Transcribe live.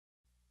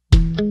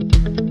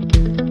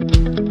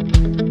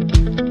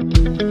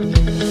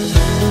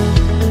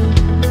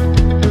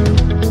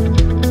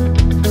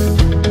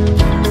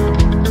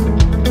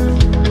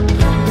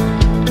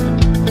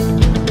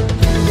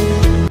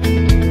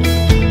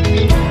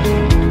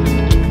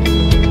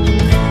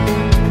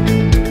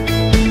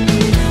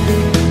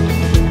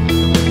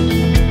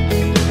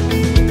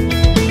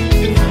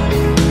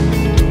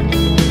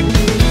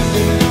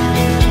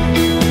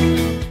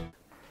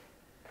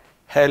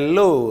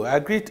Hello, I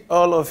greet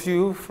all of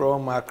you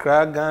from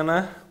Accra,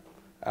 Ghana.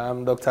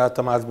 I'm Dr.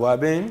 Thomas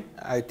Boabin.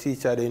 I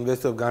teach at the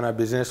University of Ghana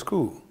Business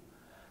School.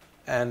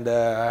 And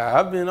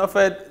I've been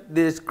offered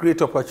this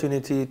great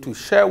opportunity to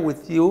share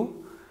with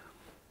you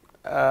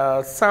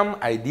some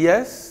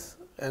ideas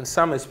and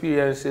some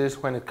experiences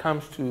when it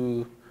comes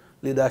to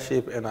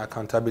leadership and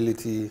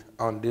accountability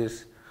on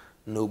this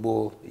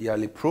noble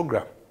yearly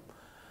program.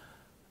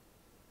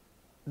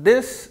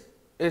 This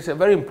is a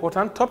very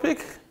important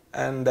topic,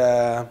 and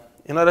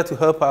in order to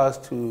help us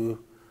to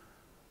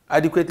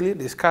adequately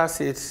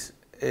discuss it,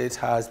 it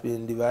has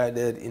been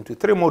divided into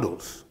 3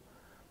 modules.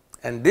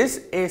 And this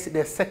is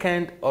the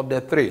second of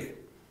the 3,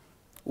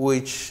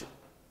 which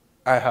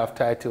I have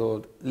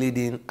titled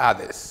Leading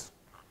Others.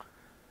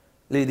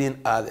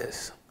 Leading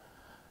Others.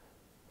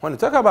 When we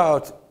talk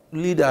about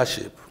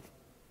leadership,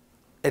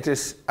 it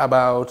is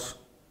about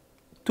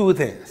 2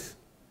 things: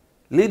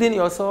 leading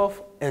yourself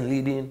and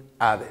leading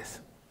others.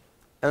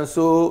 And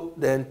so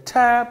the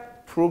entire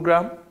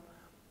program,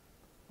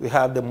 we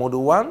have the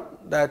module 1,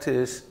 that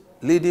is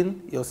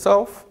leading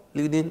yourself,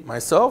 leading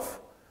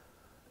myself.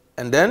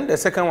 And then the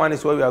second one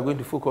is where we are going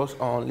to focus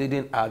on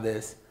leading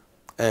others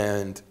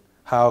and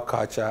how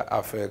culture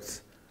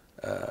affects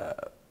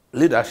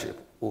leadership.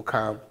 Will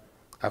come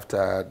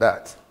after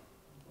that.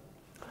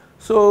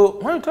 So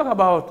when we talk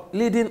about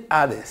leading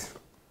others,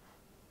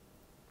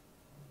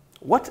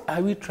 what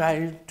are we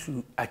trying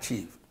to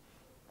achieve?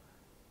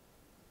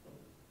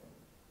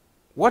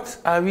 What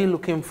are we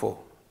looking for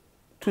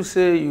to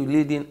say you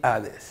leading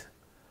others?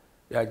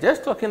 We are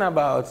just talking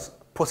about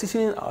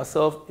positioning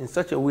ourselves in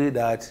such a way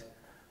that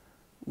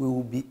we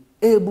will be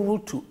able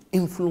to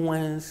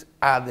influence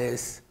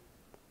others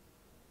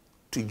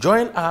to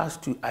join us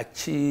to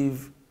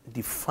achieve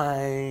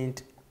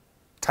defined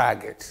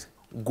targets,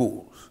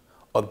 goals,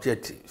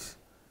 objectives,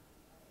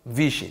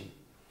 vision.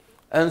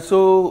 And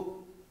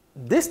so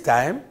this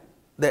time,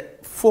 the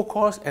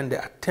focus and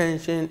the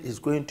attention is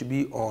going to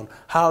be on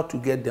how to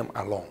get them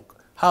along,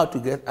 how to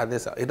get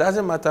others out. It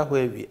doesn't matter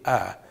where we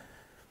are.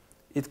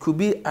 It could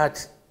be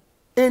at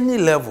any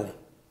level.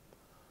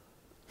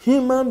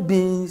 Human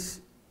beings,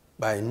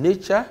 by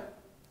nature,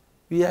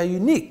 we are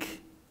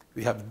unique.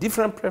 We have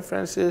different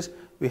preferences.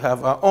 We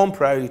have our own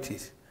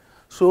priorities.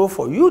 So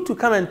for you to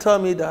come and tell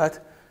me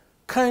that,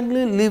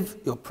 kindly leave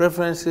your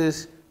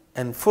preferences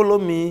and follow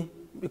me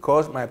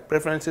because my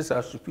preferences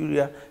are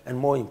superior and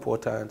more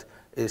important,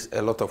 is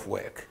a lot of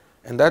work.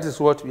 And that is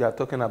what we are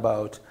talking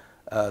about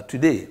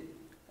today.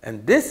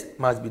 And this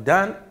must be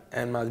done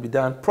and must be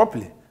done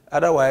properly.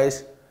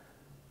 Otherwise,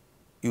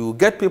 you will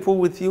get people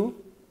with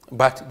you,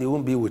 but they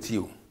won't be with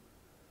you.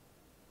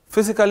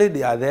 Physically,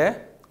 they are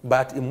there,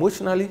 but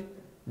emotionally,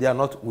 they are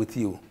not with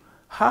you.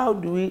 How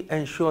do we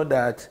ensure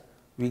that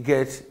we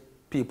get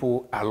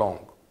people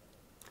along?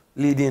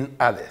 Leading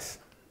others.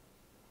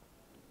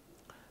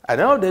 At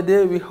the end of the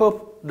day, we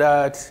hope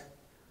that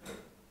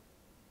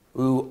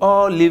we will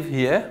all live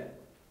here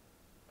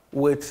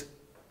with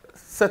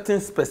certain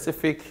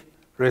specific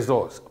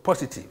results,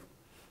 positive.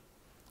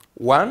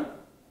 1,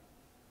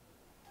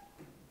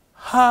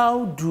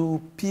 how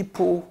do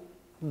people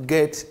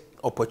get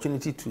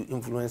opportunity to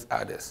influence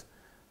others?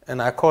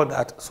 And I call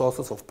that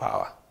sources of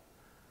power.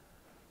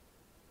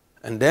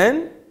 And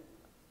then,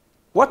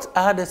 what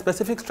are the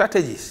specific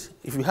strategies,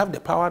 if you have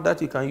the power,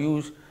 that you can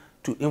use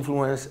to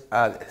influence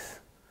others?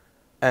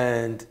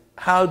 And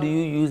how do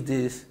you use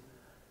this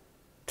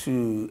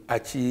to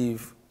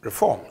achieve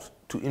reforms,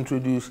 to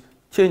introduce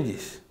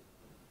changes?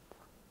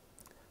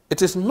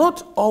 It is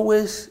not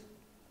always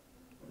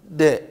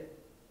the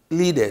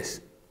leaders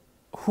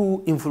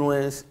who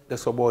influence the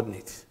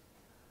subordinates.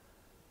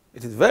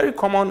 It is very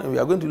common, and we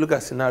are going to look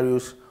at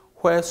scenarios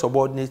where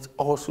subordinates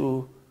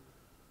also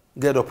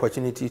get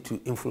opportunity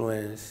to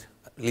influence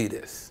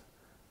leaders.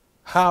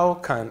 How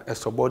can a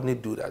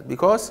subordinate do that?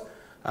 Because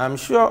I'm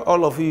sure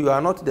all of you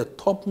are not the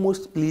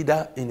topmost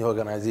leader in your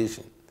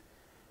organization.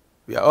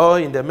 We are all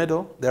in the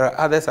middle. There are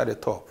others at the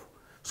top.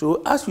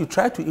 So as we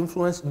try to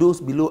influence those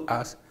below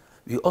us,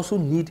 we also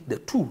need the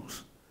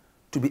tools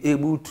to be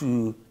able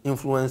to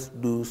influence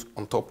those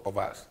on top of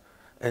us.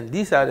 And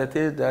these are the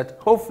things that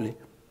hopefully,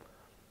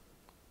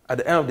 at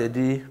the end of the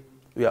day,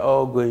 we are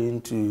all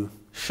going to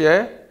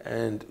share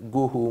and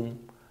go home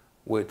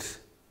with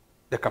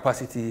the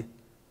capacity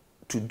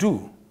to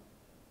do.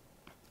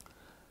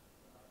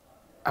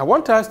 I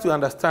want us to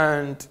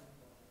understand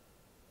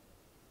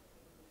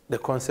the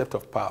concept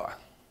of power.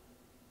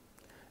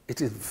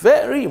 It is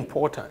very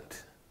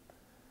important.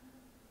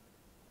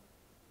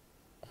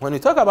 When we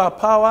talk about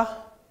power,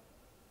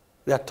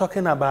 we are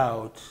talking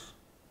about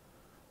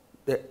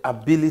the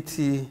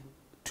ability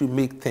to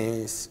make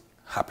things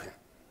happen.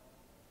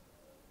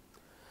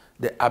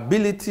 The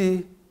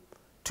ability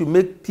to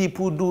make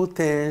people do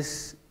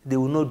things they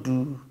will not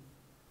do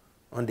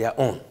on their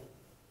own.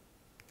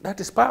 That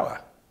is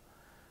power.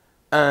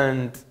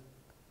 And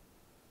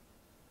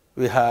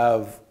we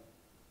have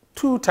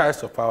 2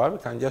 types of power. We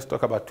can just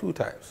talk about 2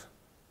 types,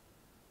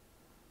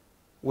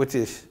 which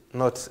is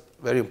not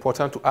very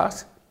important to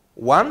us.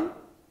 1,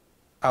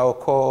 I will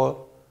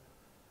call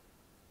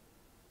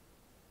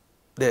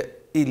the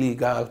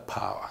illegal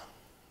power.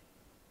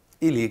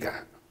 Illegal.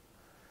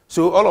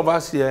 So all of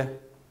us here,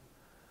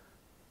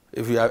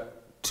 if we are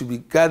to be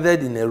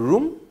gathered in a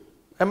room,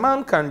 a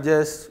man can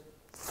just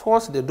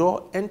force the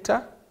door,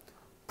 enter,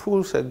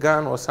 pulls a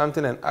gun or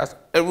something and ask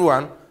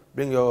everyone,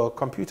 bring your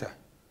computer.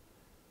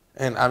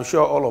 And I'm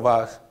sure all of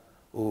us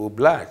will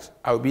oblige.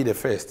 I'll be the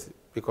first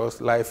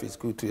because life is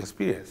good to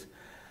experience.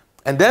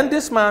 And then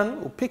this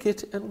man will pick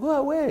it and go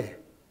away.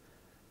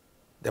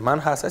 The man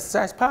has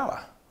exercised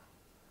power.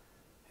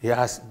 He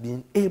has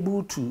been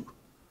able to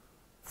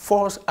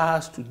force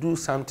us to do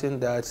something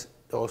that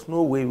there was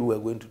no way we were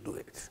going to do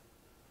it.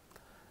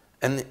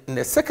 And in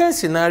the second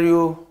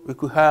scenario, we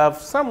could have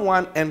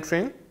someone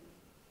entering.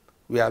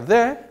 We are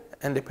there,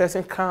 and the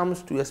person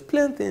comes to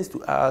explain things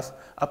to us,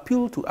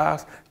 appeal to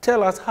us,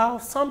 tell us how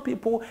some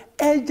people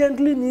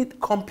urgently need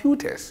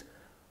computers,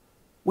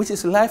 which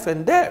is life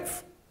and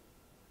death.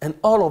 And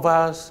all of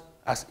us,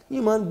 as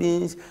human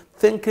beings,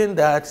 thinking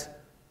that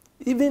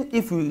even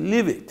if we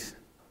leave it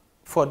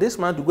for this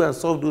man to go and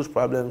solve those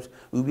problems,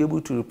 we'll be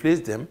able to replace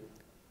them,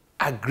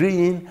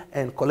 agreeing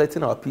and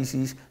collecting our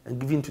pieces and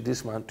giving to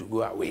this man to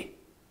go away.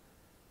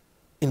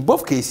 In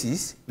both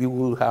cases, we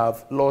will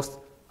have lost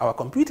our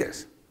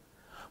computers.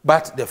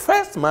 But the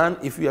first man,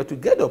 if we are to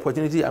get the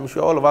opportunity, I'm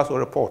sure all of us will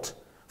report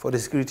for the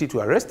security to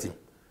arrest him.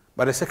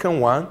 But the second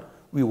one,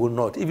 we will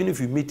not. Even if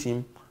we meet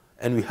him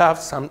and we have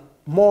some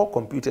more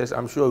computers,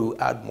 I'm sure we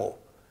will add more.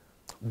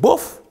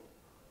 Both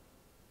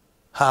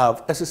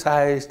have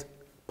exercised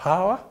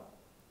power,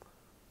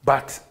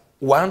 but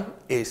one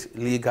is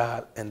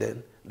legal and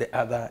then the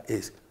other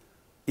is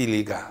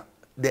illegal.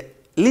 The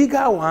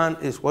legal one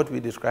is what we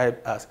describe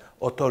as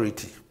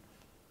authority.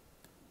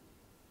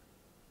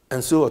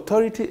 And so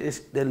authority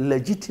is the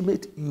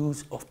legitimate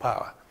use of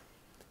power.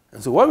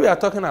 And so what we are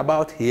talking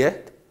about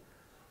here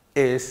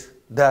is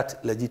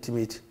that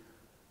legitimate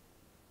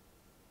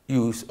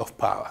use of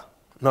power,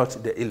 not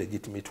the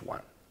illegitimate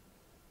one.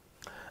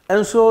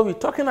 And so we're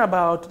talking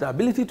about the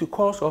ability to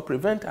cause or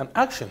prevent an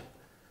action.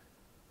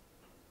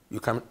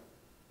 You can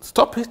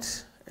stop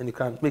it and you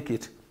can make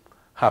it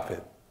happen.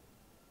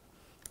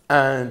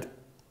 And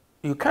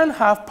you can't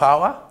have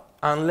power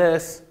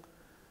unless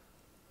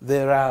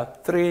there are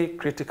three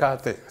critical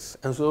things.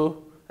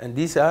 And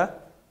these are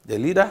the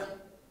leader,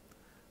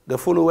 the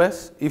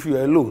followers. If you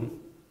are alone,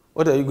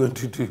 what are you going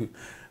to do?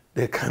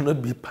 There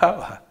cannot be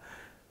power.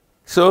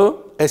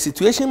 So a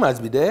situation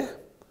must be there.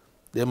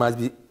 There must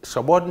be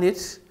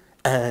subordinates,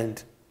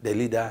 and the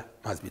leader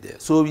must be there.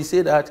 So we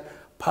say that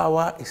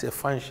power is a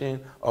function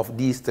of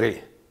these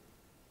three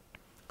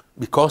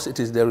because it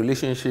is the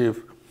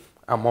relationship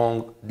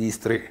among these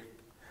three.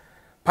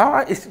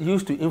 Power is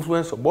used to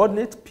influence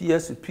subordinates,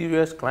 peers,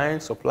 superiors,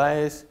 clients,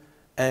 suppliers,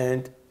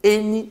 and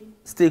any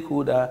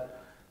stakeholder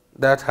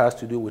that has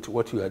to do with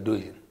what you are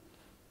doing.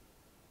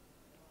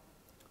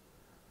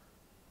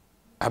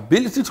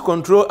 Ability to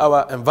control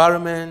our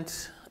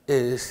environment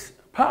is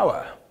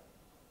power.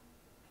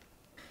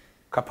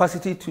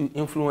 Capacity to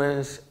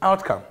influence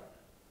outcome.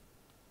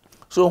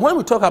 So when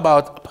we talk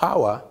about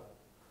power,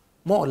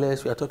 more or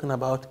less we are talking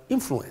about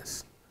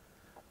influence.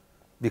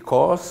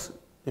 Because,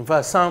 in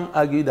fact, some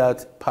argue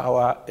that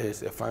power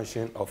is a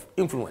function of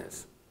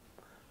influence.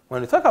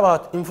 When we talk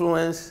about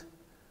influence,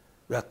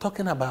 we are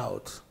talking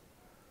about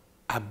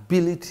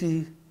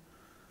ability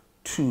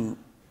to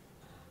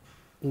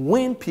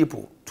win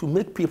people, to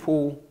make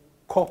people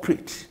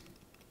cooperate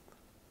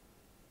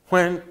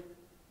when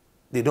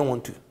they don't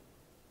want to.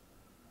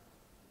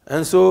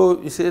 And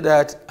so you say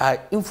that I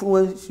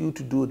influence you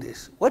to do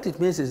this. What it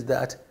means is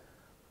that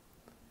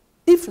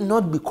if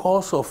not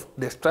because of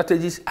the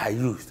strategies I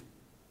used,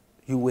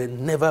 you were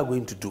never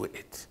going to do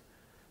it.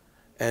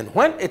 And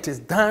when it is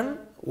done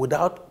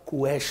without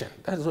coercion,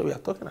 that is what we are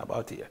talking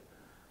about here.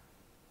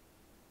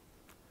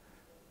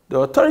 The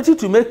authority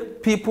to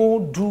make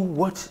people do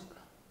what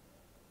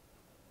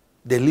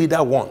the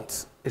leader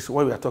wants is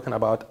what we are talking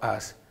about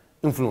as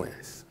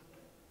influence.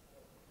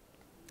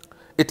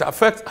 It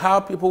affects how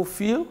people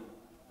feel,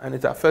 and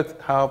it affects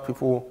how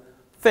people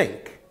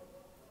think.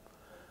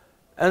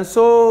 And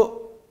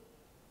so,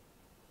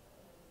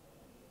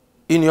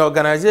 in your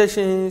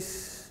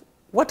organizations,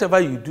 whatever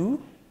you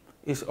do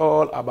is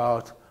all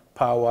about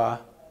power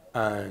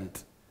and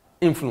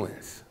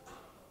influence.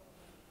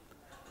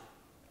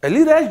 A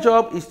leader's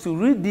job is to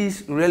read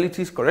these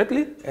realities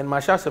correctly and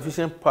marshal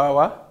sufficient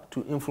power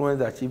to influence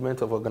the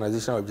achievement of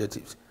organizational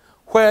objectives,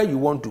 where you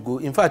want to go.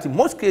 In fact, in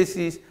most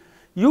cases,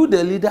 you,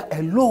 the leader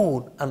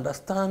alone,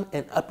 understand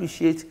and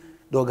appreciate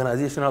the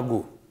organizational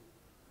goal.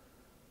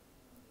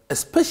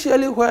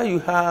 Especially where you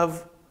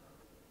have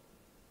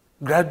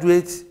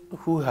graduates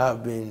who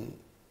have been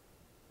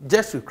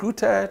just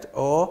recruited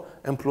or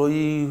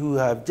employees who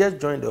have just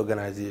joined the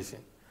organization.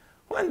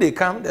 When they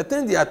come, the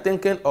thing they are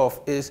thinking of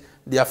is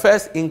their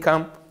first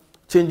income,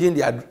 changing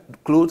their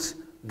clothes,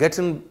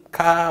 getting a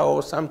car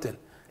or something.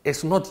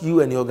 It's not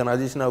you and your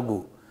organizational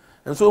goal.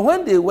 And so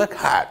when they work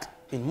hard,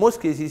 in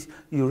most cases,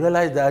 you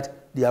realize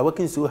that they are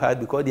working so hard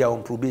because they are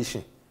on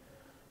probation,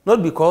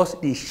 not because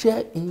they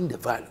share in the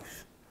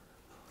values.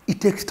 it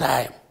takes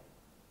time.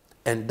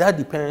 And that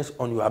depends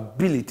on your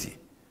ability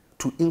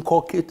to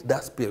inculcate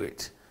that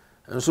spirit.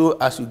 And so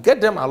as you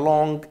get them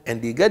along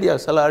and they get their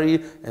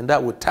salary, and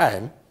that with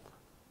time,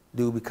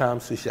 they will become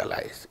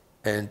socialized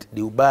and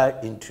they will buy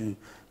into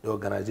the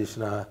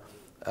organizational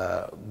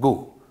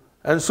goal.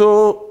 And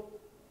so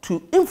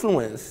to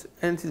influence,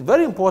 and it's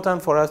very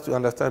important for us to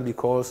understand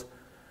because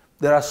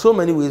there are so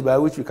many ways by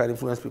which we can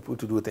influence people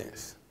to do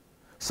things.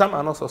 Some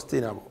are not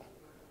sustainable.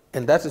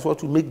 And that is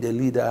what will make the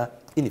leader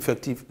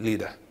ineffective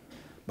leader.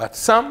 But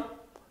some,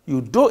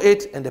 you do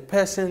it and the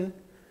person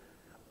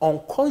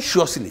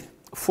unconsciously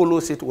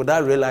follows it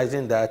without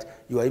realizing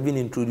that you are even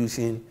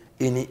introducing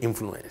any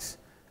influence.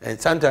 And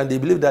sometimes they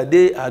believe that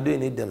they are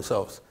doing it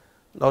themselves,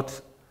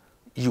 not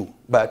you.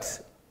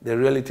 But the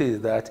reality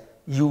is that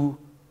you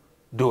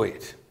do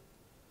it.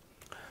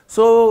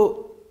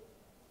 So,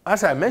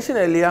 as I mentioned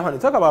earlier, when we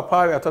talk about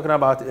power, we are talking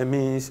about a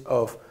means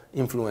of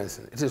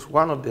influencing. It is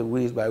one of the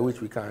ways by which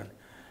we can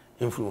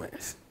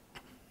influence.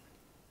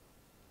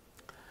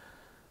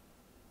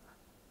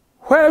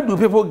 Where do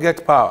people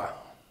get power?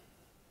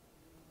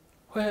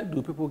 Where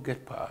do people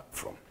get power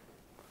from?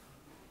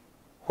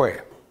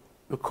 Where?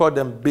 We call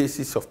them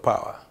bases of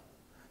power.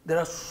 There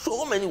are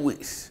so many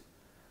ways,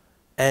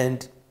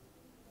 and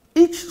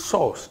each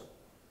source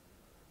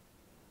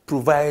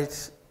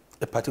provides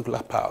a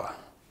particular power.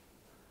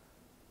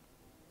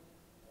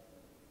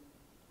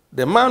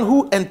 The man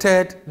who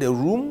entered the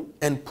room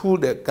and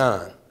pulled the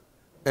gun,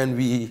 and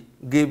we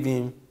gave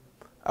him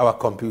our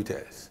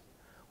computers,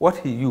 what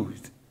he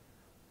used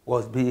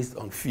was based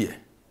on fear.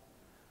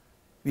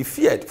 We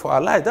feared for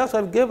our life. That's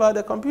why we gave out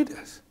the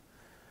computers.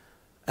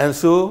 And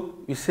so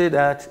we say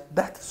that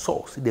that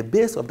source, the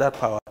base of that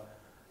power,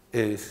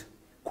 is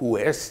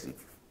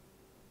coercive,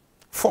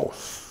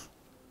 force.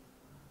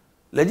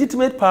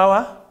 Legitimate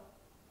power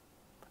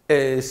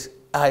is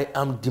I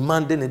am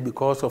demanding it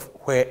because of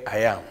where I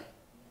am.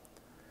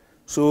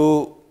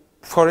 So,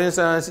 for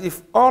instance,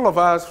 if all of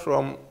us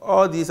from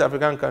all these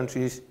African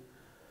countries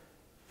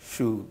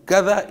should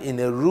gather in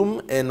a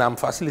room and I'm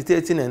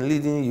facilitating and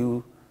leading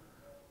you,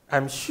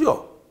 I'm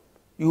sure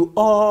you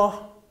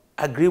all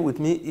agree with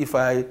me if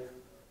I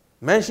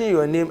mention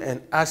your name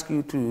and ask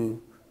you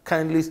to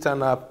kindly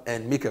stand up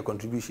and make a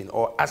contribution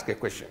or ask a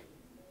question.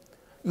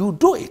 You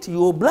do it,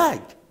 you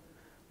oblige,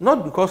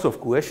 not because of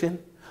coercion,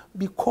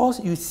 because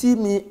you see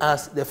me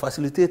as the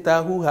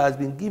facilitator who has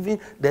been given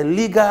the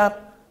legal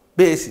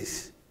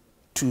basis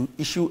to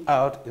issue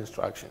out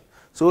instruction.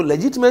 So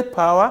legitimate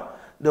power,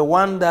 the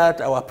one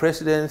that our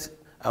presidents,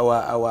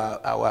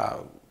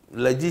 our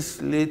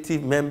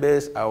legislative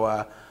members,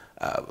 our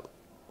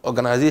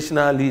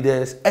organizational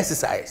leaders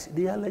exercise,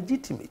 they are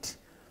legitimate.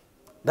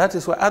 That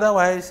is why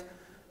otherwise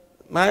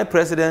my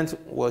president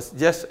was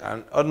just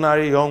an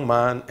ordinary young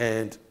man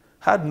and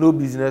had no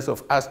business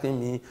of asking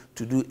me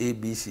to do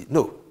ABC.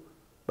 No.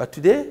 But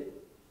today,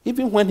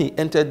 even when he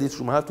entered this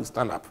room, I have to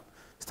stand up.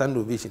 Stand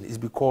ovation is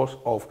because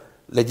of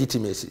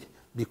legitimacy,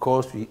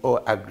 because we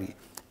all agree.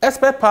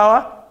 Expert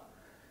power,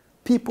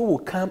 people will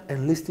come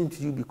and listen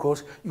to you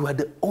because you are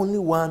the only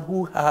one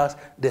who has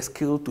the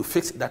skill to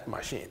fix that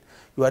machine.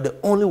 You are the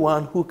only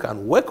one who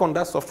can work on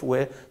that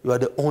software. You are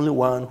the only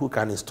one who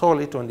can install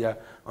it on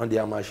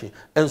their machine.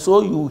 And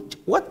so you,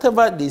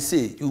 whatever they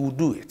say, you will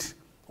do it.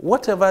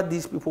 Whatever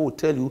these people will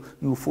tell you,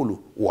 you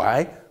follow.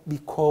 Why?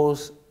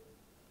 Because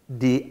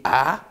they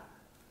are,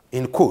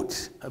 in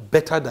quotes,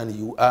 better than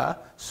you are,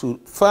 so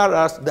far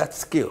as that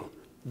skill,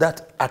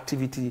 that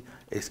activity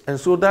is. And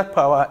so that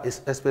power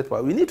is expert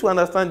power. We need to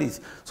understand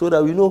this so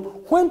that we know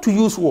when to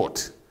use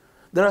what.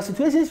 There are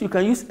situations you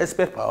can use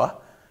expert power.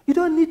 You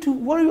don't need to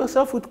worry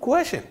yourself with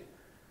coercion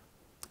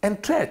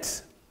and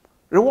threats.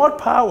 Reward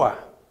power.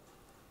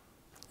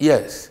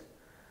 Yes.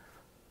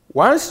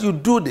 Once you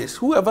do this,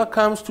 whoever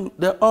comes to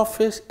the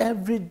office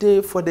every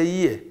day for the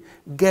year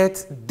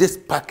gets this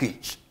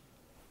package.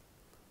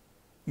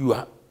 You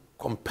are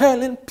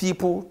compelling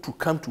people to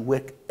come to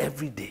work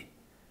every day.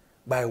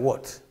 By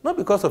what? Not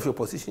because of your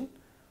position,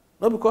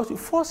 not because you're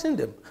forcing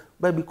them,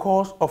 but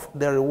because of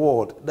the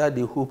reward that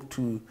they hope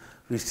to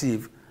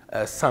receive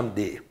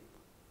someday.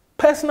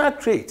 Personal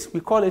traits, we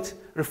call it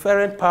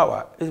referent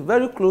power, is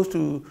very close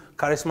to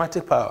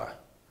charismatic power.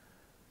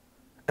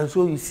 And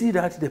so you see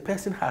that the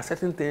person has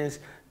certain things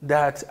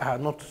that are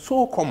not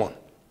so common.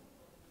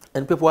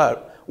 And people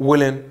are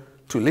willing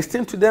to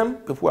listen to them,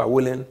 people are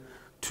willing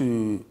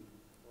to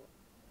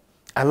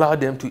allow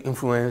them to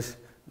influence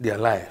their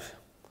lives.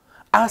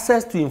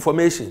 Access to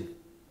information.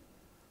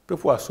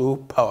 People are so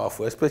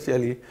powerful,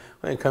 especially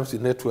when it comes to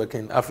networking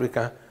in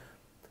Africa.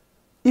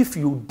 If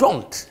you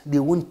don't, they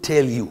won't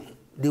tell you.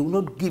 They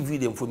will not give you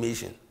the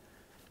information,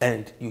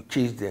 and you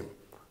chase them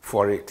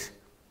for it.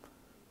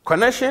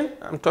 Connection,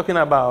 I'm talking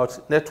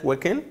about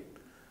networking.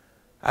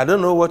 I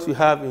don't know what you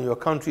have in your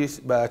countries,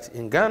 but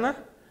in Ghana,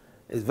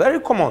 it's very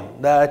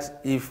common that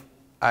if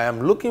I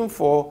am looking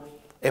for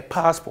a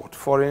passport,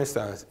 for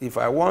instance, if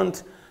I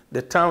want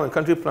the town and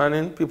country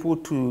planning people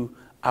to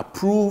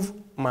approve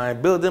my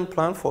building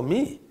plan for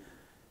me,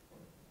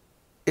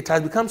 it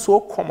has become so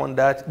common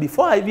that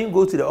before I even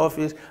go to the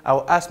office, I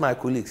will ask my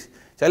colleagues,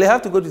 shall I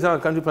have to go to town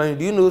and country planning?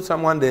 Do you know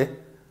someone there?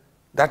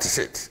 That is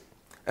it.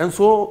 And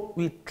so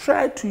we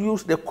try to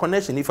use the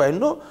connection. If I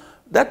know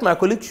that my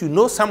colleague should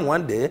know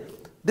someone there,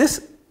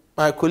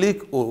 my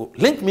colleague will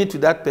link me to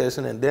that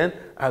person, and then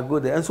I go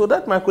there. And so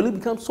that my colleague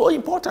becomes so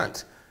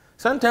important.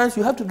 Sometimes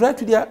you have to drive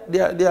to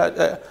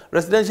their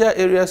residential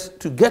areas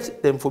to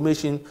get the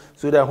information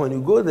so that when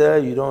you go there,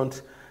 you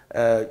don't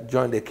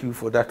join the queue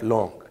for that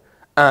long.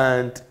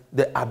 And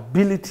the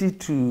ability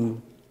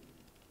to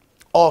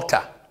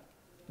alter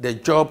the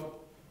job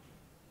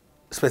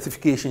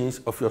specifications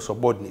of your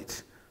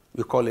subordinates.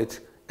 We call it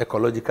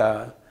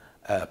ecological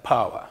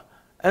power.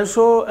 And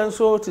so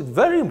it is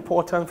very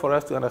important for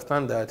us to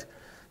understand that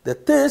the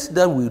things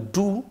that we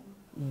do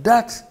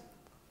that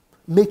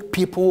make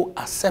people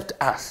accept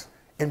us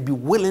and be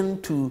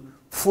willing to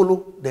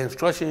follow the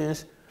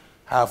instructions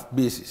have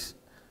basis.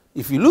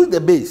 If you lose the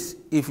base,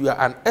 if you are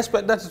an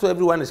expert, that is why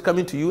everyone is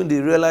coming to you and they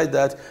realize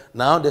that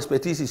now the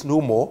expertise is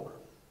no more,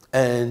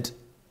 and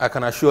I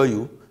can assure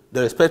you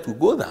the respect will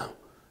go down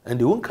and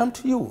they won't come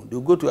to you.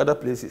 They'll go to other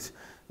places.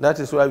 That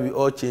is why we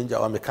all change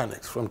our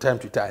mechanics from time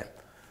to time,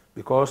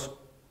 because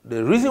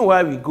the reason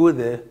why we go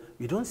there,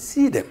 we don't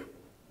see them.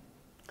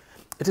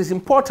 It is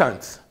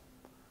important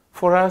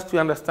for us to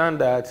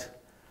understand that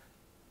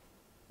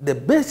the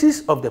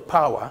basis of the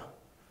power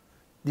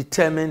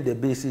determines the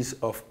basis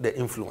of the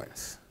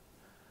influence.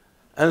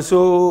 And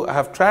so I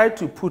have tried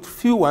to put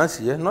few ones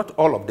here, not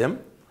all of them.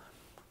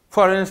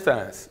 For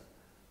instance,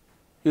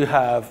 you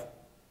have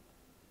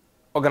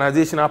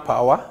organizational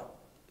power.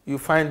 You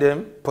find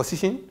them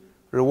position,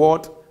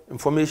 reward,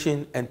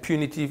 information, and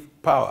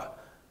punitive power.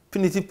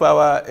 Punitive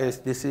power is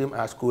the same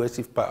as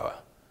coercive power,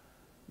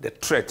 the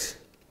threat.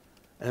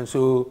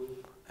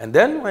 And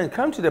then when it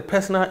comes to the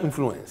personal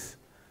influence,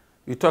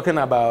 we're talking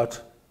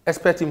about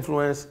expert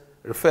influence,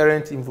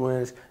 referent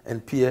influence,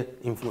 and peer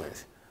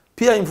influence.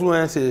 Peer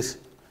influence is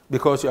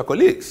because you are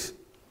colleagues.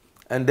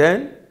 And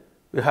then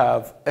you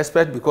have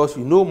expert because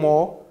you know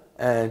more,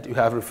 and you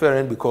have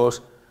referent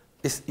because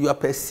you are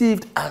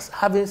perceived as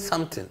having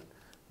something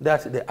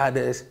that the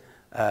others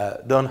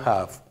don't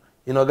have.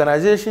 In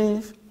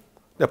organizations,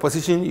 the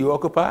position you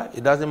occupy,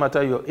 it doesn't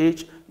matter your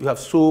age, you have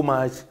so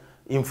much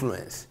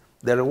influence.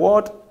 The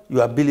reward,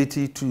 your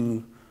ability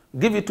to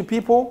give it to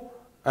people.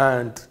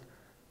 And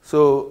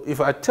so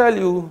if I tell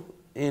you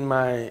in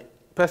my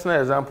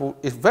personal example,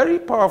 it's very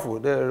powerful,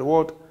 the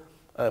reward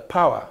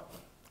power.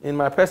 In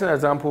my personal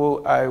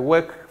example, I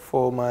work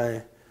for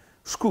my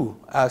school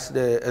as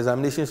the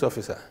examinations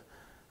officer.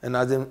 And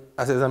as an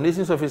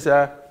examinations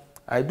officer,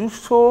 I do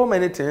so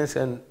many things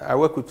and I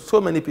work with so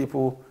many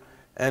people,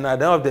 and at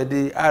the end of the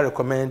day, I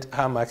recommend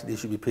how much they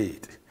should be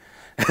paid.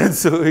 And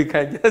so you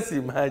can just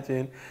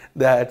imagine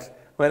that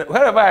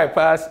wherever I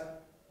pass,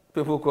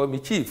 people call me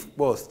chief,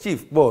 boss,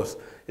 chief, boss.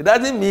 It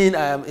doesn't mean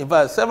I am, in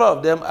fact, several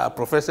of them are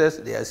professors,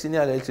 they are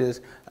senior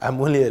lecturers, I'm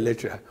only a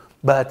lecturer.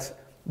 But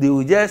they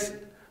will just,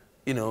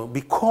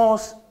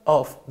 because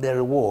of the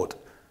reward,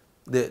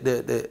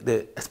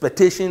 the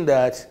expectation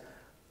that,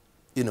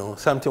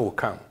 something will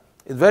come.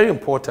 It's very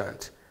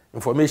important.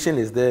 Information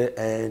is there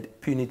and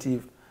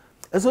punitive.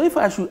 And so if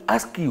I should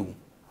ask you,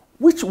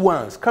 which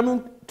ones,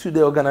 coming to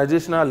the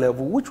organizational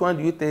level, which one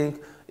do you think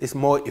is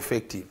more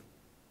effective?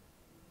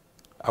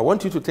 I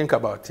want you to think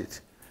about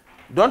it.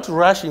 Don't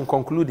rush in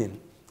concluding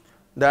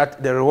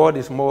that the reward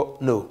is more.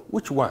 No.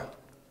 Which one?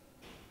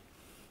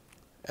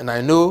 And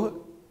I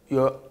know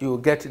you'll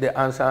get the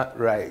answer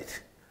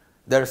right.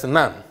 There is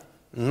none.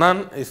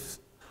 None is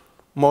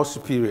more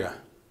superior.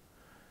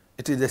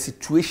 It is the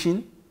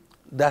situation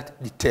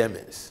that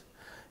determines.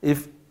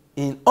 If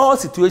in all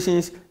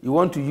situations you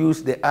want to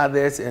use the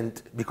others, and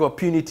because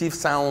punitive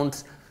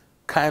sounds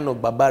kind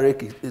of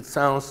barbaric, it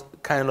sounds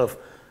kind of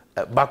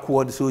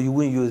backward, so you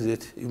won't use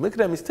it, you make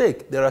a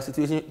mistake. There are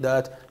situations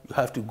that you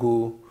have to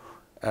go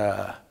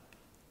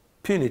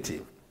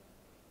punitive.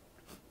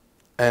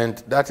 And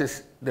that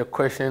is the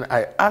question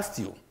I asked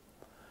you.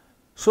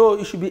 So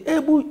you should be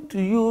able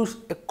to use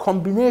a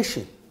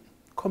combination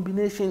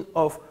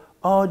of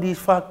all these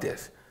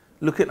factors,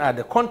 looking at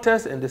the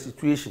context and the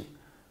situation.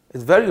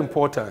 It's very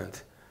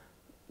important.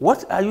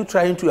 What are you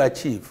trying to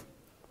achieve?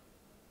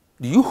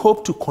 Do you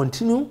hope to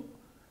continue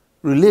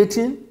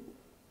relating,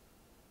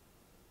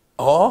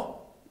 or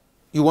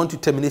you want to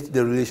terminate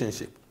the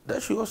relationship?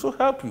 That should also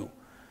help you.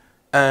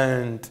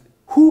 And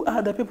who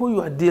are the people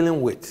you are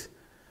dealing with?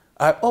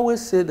 I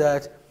always say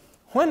that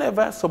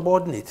whenever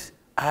subordinates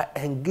are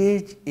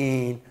engaged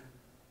in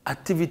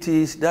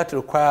activities that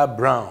require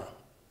brawn,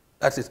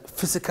 that is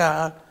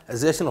physical,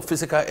 exertion of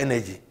physical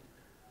energy,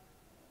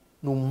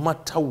 no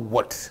matter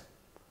what,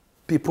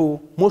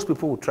 most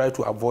people will try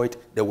to avoid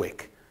the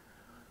work.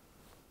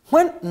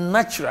 When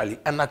naturally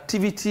an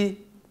activity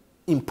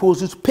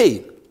imposes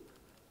pain,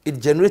 it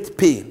generates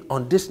pain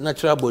on this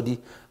natural body,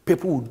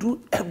 people will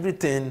do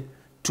everything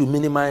to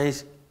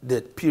minimize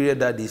the period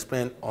that they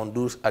spend on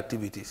those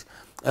activities.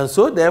 And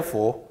so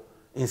therefore,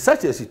 in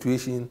such a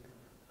situation,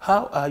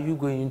 how are you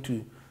going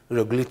to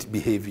regulate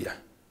behavior?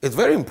 It's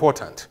very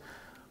important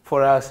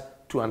for us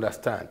to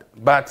understand.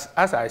 But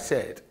as I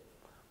said,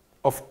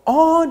 of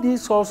all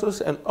these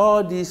sources and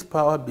all these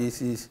power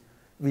bases,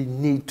 we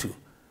need to.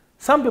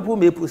 Some people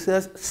may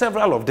possess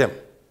several of them.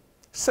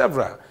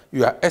 Several.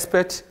 You are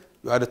expert,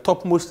 you are the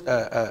topmost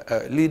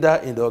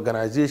leader in the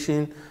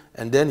organization,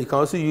 and then you can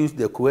also use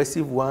the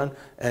cohesive one,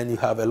 and you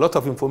have a lot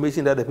of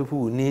information that the people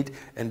will need,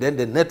 and then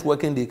the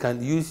networking, they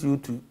can use you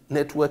to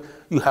network.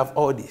 You have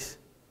all this.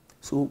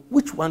 So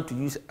which one to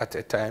use at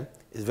a time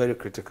is very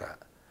critical.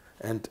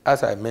 And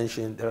as I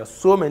mentioned, there are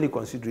so many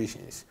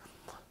considerations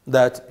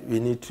that we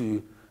need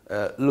to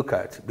look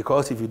at.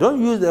 Because if you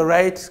don't use the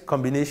right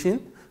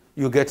combination,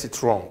 you get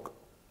it wrong.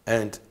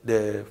 And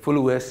the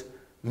followers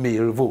may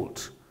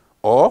revolt,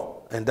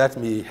 and that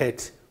may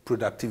hurt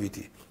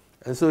productivity.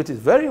 And so it is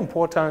very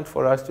important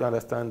for us to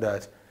understand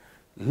that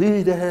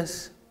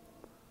leaders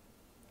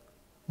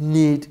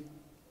need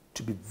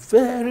to be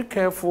very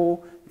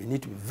careful. We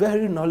need to be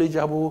very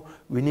knowledgeable.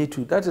 We need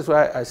to, that is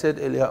why I said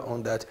earlier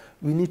on that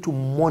we need to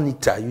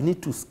monitor. You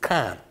need to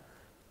scan.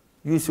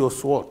 Use your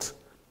SWOT.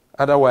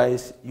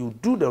 Otherwise, you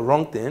do the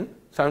wrong thing.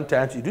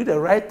 Sometimes you do the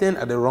right thing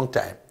at the wrong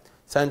time.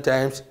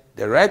 Sometimes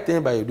the right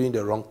thing, but you're doing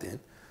the wrong thing.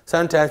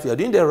 Sometimes you're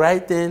doing the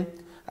right thing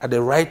at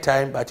the right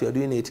time, but you're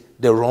doing it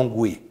the wrong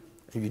way.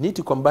 And you need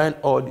to combine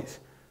all this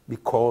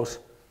because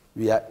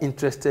we are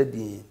interested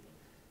in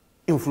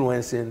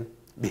influencing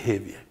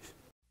behaviors.